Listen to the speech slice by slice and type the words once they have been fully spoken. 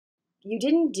you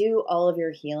didn't do all of your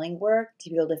healing work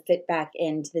to be able to fit back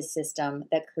into the system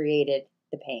that created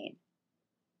the pain.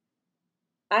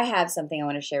 I have something I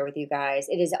want to share with you guys.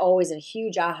 It is always a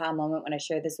huge aha moment when I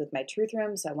share this with my truth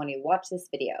room, so I want you to watch this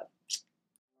video.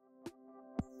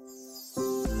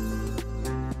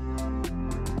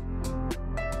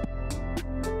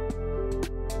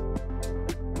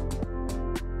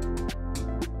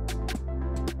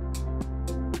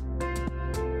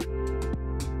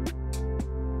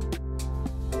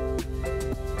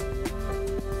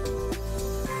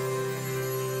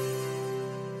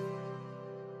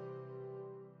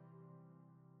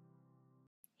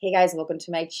 Hey guys, welcome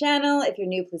to my channel. If you're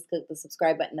new, please click the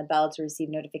subscribe button and the bell to receive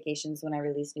notifications when I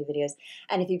release new videos.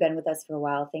 And if you've been with us for a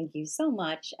while, thank you so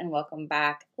much and welcome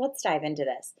back. Let's dive into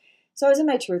this. So I was in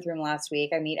my truth room last week.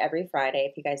 I meet every Friday.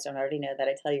 If you guys don't already know that,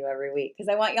 I tell you every week because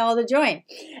I want y'all to join.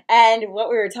 And what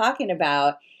we were talking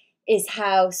about is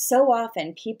how so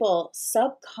often people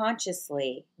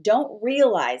subconsciously don't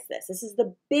realize this. This is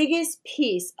the biggest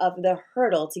piece of the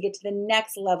hurdle to get to the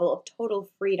next level of total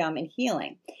freedom and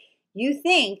healing. You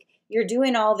think you're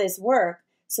doing all this work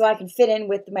so I can fit in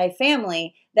with my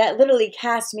family that literally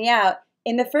cast me out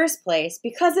in the first place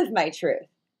because of my truth.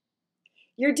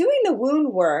 You're doing the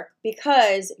wound work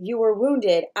because you were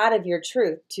wounded out of your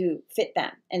truth to fit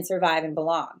them and survive and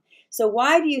belong. So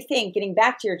why do you think getting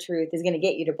back to your truth is going to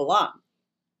get you to belong?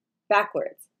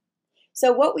 Backwards.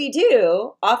 So what we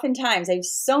do, oftentimes, I have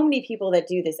so many people that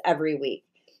do this every week.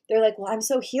 They're like, well, I'm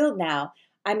so healed now.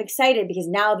 I'm excited because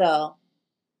now they'll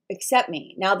accept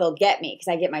me. Now they'll get me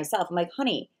because I get myself. I'm like,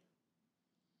 honey,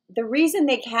 the reason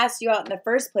they cast you out in the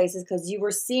first place is because you were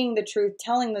seeing the truth,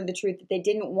 telling them the truth that they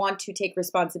didn't want to take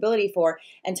responsibility for,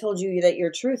 and told you that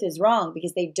your truth is wrong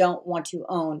because they don't want to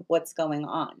own what's going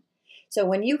on. So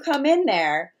when you come in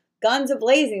there, guns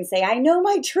a-blazing, say, I know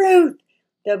my truth,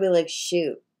 they'll be like,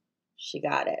 shoot, she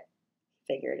got it,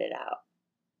 figured it out.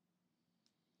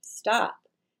 Stop.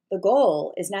 The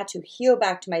goal is not to heal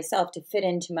back to myself to fit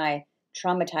into my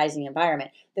traumatizing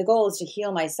environment. The goal is to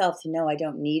heal myself to know I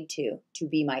don't need to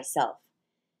be myself.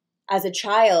 As a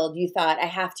child, you thought I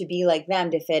have to be like them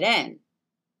to fit in.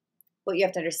 What you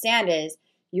have to understand is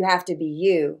you have to be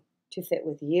you to fit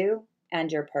with you and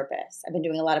your purpose. I've been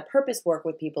doing a lot of purpose work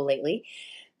with people lately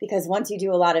because once you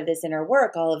do a lot of this inner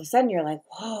work, all of a sudden you're like,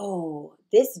 whoa,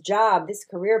 this job, this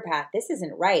career path, this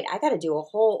isn't right. I got to do a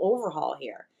whole overhaul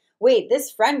here. Wait, this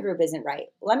friend group isn't right.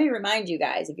 Let me remind you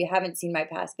guys, if you haven't seen my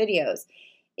past videos,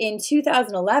 in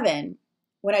 2011,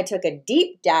 when I took a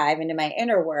deep dive into my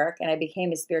inner work and I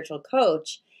became a spiritual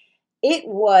coach, it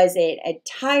was an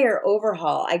entire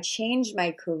overhaul. I changed my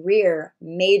career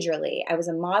majorly. I was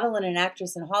a model and an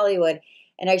actress in Hollywood,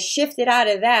 and I shifted out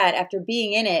of that after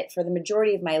being in it for the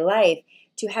majority of my life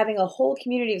to having a whole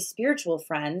community of spiritual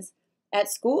friends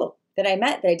at school that I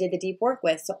met, that I did the deep work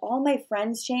with. So all my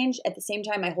friends changed. At the same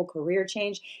time, my whole career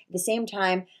changed. At the same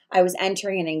time, I was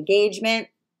entering an engagement.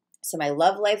 So my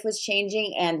love life was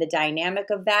changing and the dynamic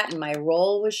of that and my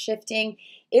role was shifting.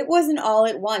 It wasn't all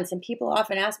at once. And people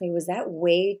often ask me, was that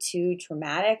way too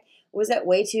traumatic? Was that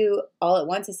way too all at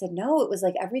once? I said, no, it was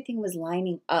like everything was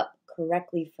lining up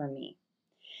correctly for me.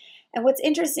 And what's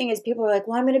interesting is people are like,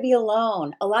 well, I'm going to be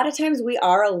alone. A lot of times we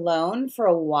are alone for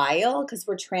a while because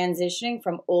we're transitioning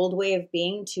from old way of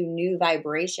being to new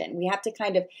vibration. We have to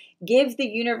kind of give the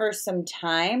universe some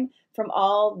time from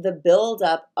all the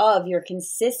buildup of your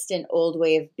consistent old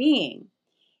way of being.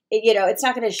 It's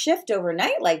not going to shift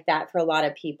overnight like that for a lot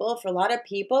of people. For a lot of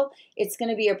people, it's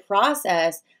going to be a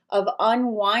process of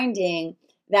unwinding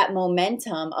that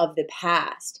momentum of the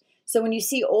past. So when you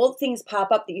see old things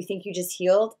pop up that you think you just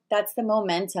healed, that's the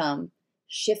momentum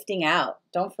shifting out.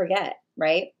 Don't forget,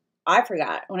 right? I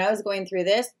forgot. When I was going through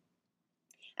this,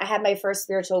 I had my first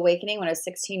spiritual awakening when I was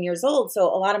 16 years old.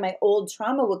 So a lot of my old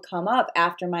trauma would come up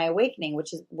after my awakening,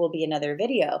 which will be another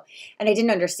video. And I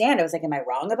didn't understand. I was like, am I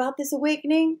wrong about this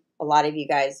awakening? A lot of you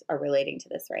guys are relating to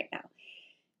this right now.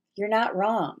 You're not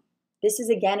wrong. This is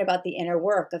again about the inner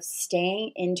work of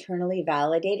staying internally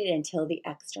validated until the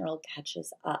external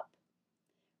catches up.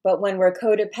 But when we're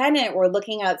codependent, we're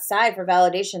looking outside for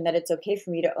validation that it's okay for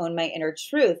me to own my inner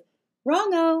truth.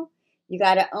 Wrong-o. You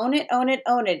got to own it, own it,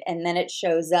 own it, and then it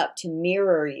shows up to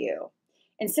mirror you.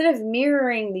 Instead of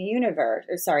mirroring the universe,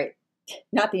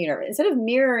 not the universe, instead of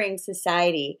mirroring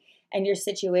society and your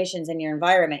situations and your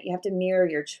environment, you have to mirror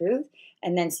your truth,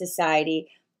 and then society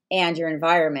and your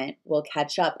environment will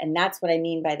catch up. And that's what I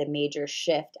mean by the major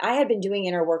shift. I had been doing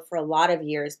inner work for a lot of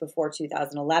years before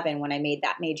 2011 when I made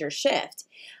that major shift.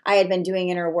 I had been doing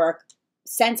inner work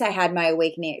since I had my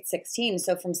awakening at 16.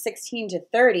 So from 16 to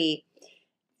 30,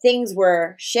 things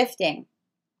were shifting.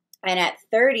 And at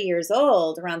 30 years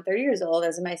old, around 30 years old,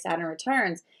 as my Saturn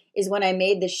returns, is when I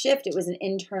made the shift. It was an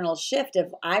internal shift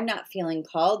of, I'm not feeling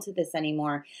called to this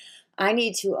anymore. I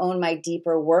need to own my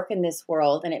deeper work in this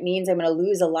world. And it means I'm going to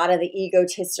lose a lot of the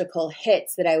egotistical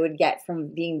hits that I would get from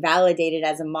being validated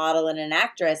as a model and an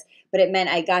actress. But it meant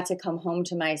I got to come home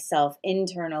to myself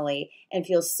internally and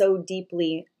feel so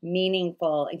deeply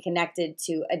meaningful and connected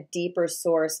to a deeper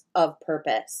source of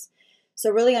purpose.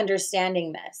 So really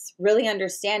understanding this, really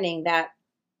understanding that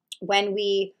when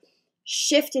we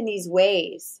shift in these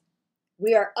ways,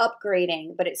 we are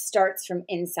upgrading, but it starts from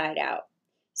inside out.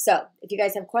 So if you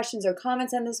guys have questions or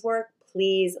comments on this work,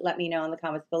 please let me know in the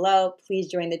comments below. Please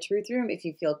join the Truth Room if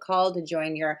you feel called to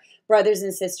join your brothers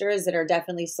and sisters that are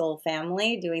definitely soul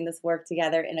family doing this work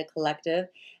together in a collective.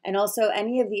 And also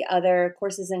any of the other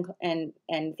courses and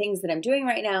things that I'm doing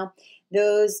right now,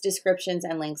 those descriptions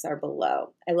and links are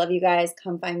below. I love you guys.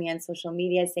 Come find me on social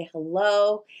media. Say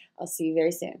hello. I'll see you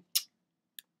very soon.